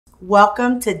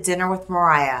Welcome to Dinner with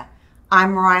Mariah.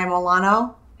 I'm Mariah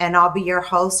Milano, and I'll be your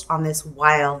host on this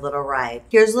wild little ride.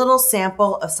 Here's a little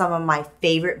sample of some of my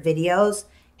favorite videos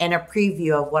and a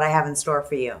preview of what I have in store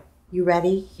for you. You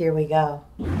ready? Here we go.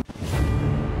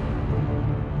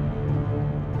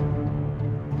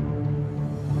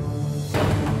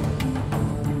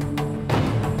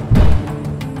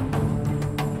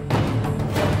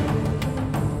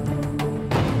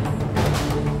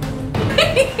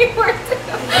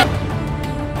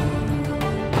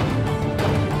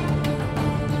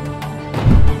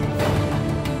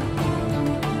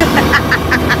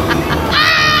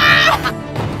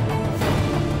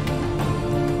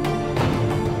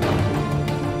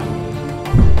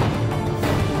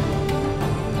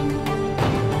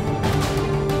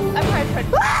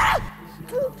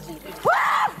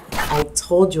 I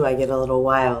told you I get a little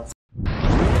wild.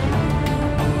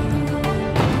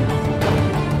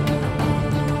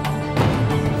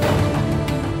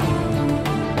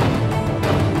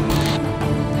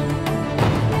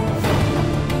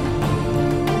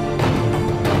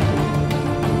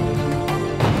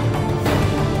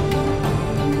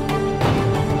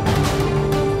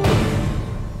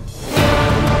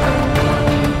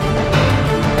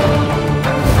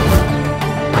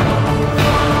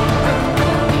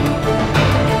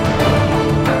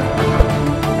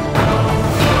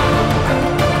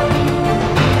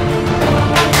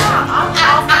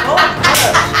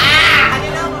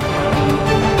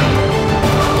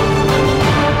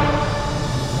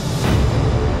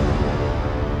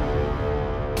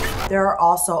 There are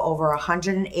also over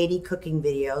 180 cooking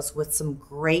videos with some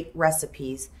great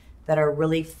recipes that are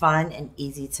really fun and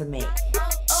easy to make.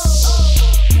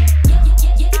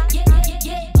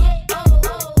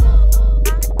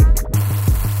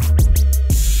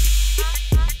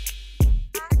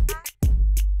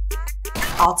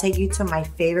 I'll take you to my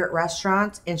favorite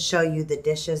restaurants and show you the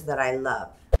dishes that I love.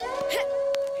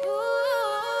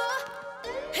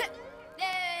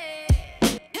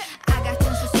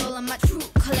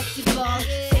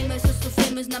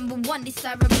 One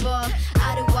desirable.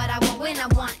 I do what I want when I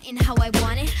want and how I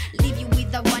want it. Leave you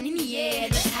with the one in the air.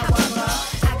 That's how I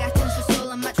roll. I got tons of soul.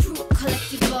 I'm a true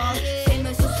collectible.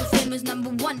 Famous, also famous,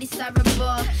 #1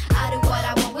 desirable. I do what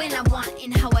I want when I want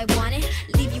and how I want it.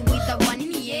 Leave you with the one in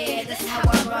the air. That's how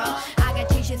I roll. I got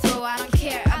change to throw. I don't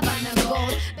care about no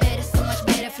gold. Better, so much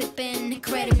better, flipping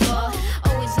incredible.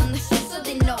 Always on the show so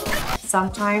they know.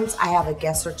 Sometimes I have a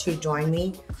guest or two join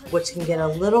me, which can get a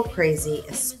little crazy,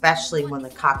 especially when the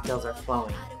cocktails are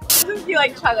flowing. Doesn't feel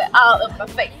like chocolate out of my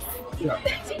face. Yeah.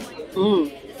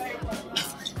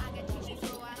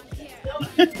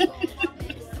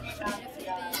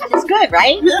 It's good,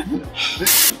 right?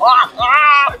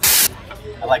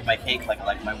 I like my cake like I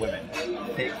like my women.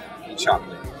 Cake and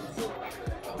chocolate.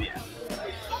 Oh yeah.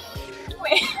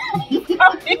 Wait, you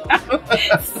probably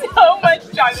have so much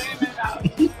chocolate in my mouth.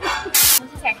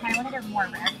 I kind of wanted a more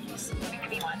rare piece. Let me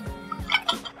give you one.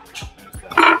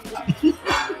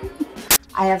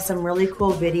 I have some really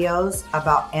cool videos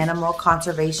about animal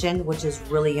conservation, which is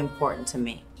really important to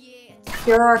me.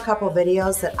 Here are a couple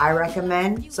videos that I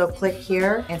recommend, so click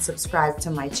here and subscribe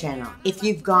to my channel. If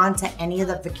you've gone to any of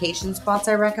the vacation spots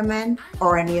I recommend,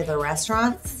 or any of the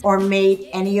restaurants, or made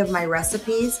any of my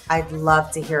recipes, I'd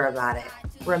love to hear about it.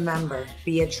 Remember,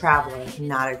 be a traveler,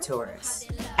 not a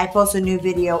tourist. I post a new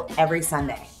video every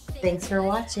Sunday. Thanks for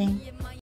watching.